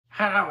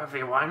Hello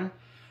everyone,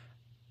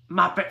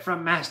 Muppet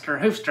from Master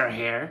Hoofster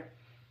here,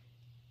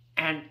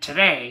 and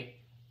today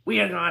we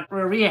are going to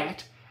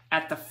react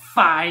at the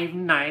Five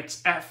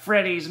Nights at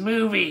Freddy's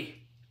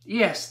movie.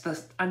 Yes,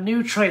 a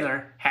new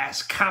trailer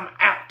has come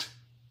out.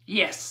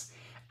 Yes,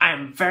 I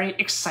am very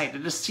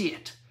excited to see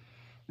it.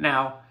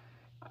 Now,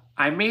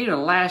 I made a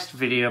last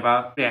video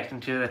about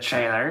reacting to the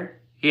trailer,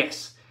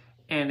 yes,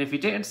 and if you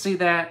didn't see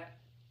that,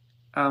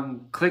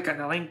 click on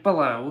the link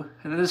below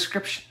in the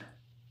description.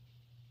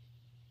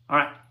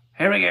 Alright,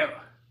 here we go.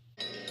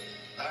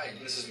 Hi,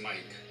 this is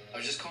Mike. I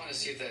was just calling to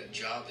see if that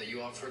job that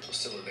you offered was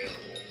still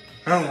available.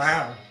 Oh,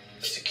 wow.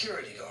 A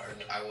security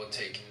guard. I will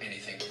take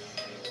anything.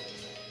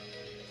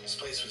 This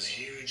place was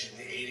huge in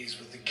the 80s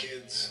with the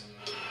kids.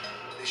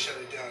 They shut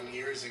it down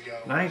years ago.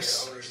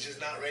 Nice. The owner's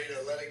just not ready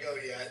to let it go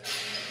yet.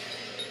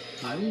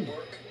 I will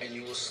work and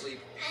you will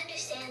sleep. I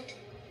understand.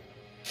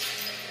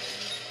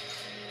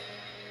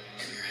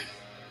 Come here, Ed.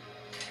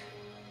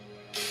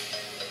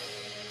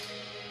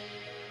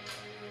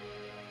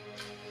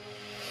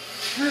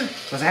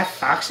 Was that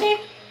Foxy?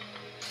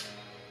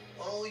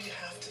 All you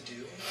have to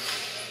do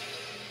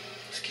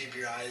is keep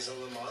your eyes on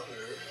the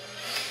monitor.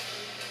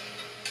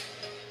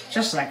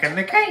 Just like in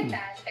the game.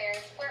 Fast fairs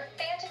where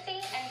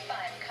fantasy and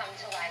fun come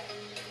to life.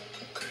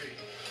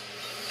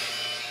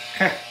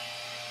 Okay.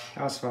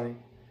 That was funny.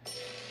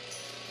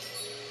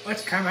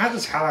 What's coming out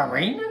this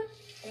Halloween?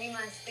 We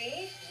must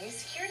be new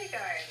security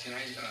guard. Can I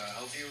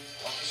help you,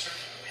 officer?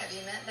 Have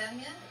you met them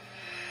yet?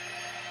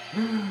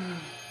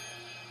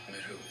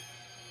 Met who?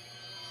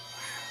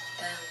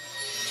 Them.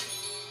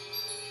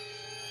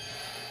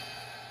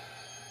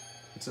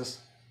 What's this?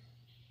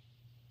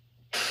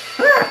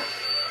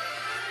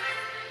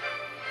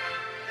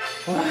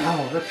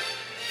 Wow, the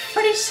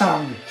Freddy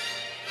song.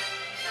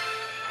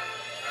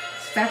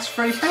 That's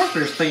Freddy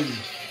Fazbear's theme.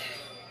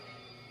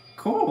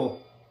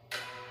 Cool.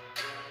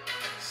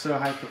 So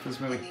hyped with this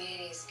movie. In the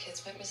 80s,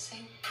 kids went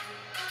missing.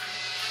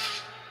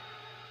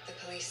 The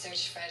police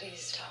searched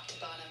Freddy's top to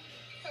bottom.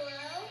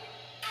 Hello?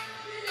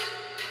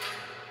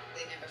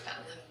 They never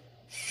found them.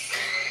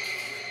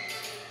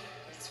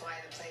 That's why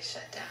the place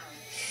shut down.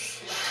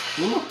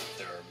 Ooh.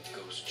 There are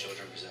ghost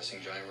children possessing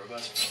giant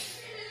robots.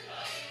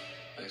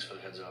 Thanks for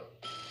the heads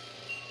up.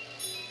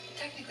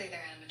 Technically,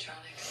 they're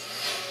animatronics.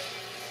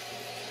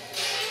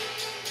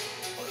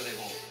 What do they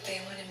want?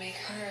 They want to make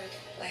her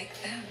like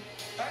them.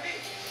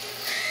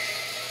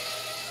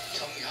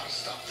 Tell me how to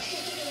stop them.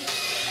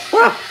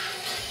 Ah!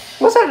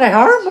 Was that a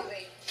harm?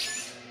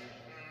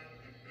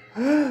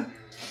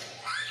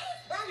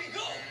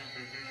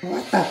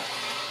 What the?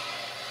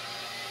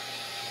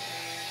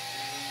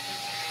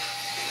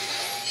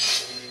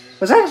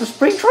 Was that a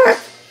spring trap?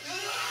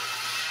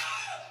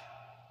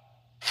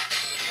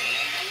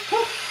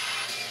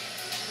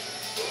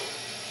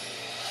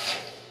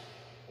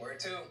 Where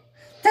to?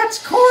 That's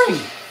Corey!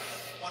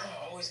 Why do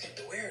I always get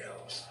the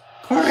weirdos?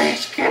 Corey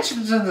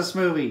Kitchen's in this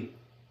movie.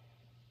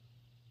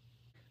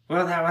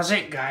 Well, that was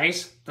it,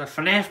 guys. The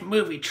FNAF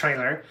movie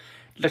trailer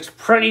looks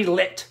pretty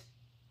lit.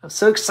 I'm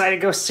so excited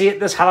to go see it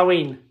this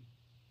Halloween.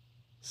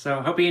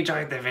 So, hope you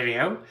enjoyed the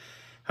video.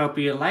 Hope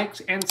you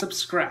liked and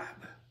subscribe.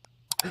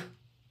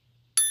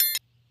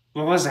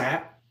 What was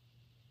that?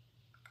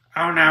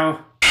 Oh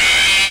no.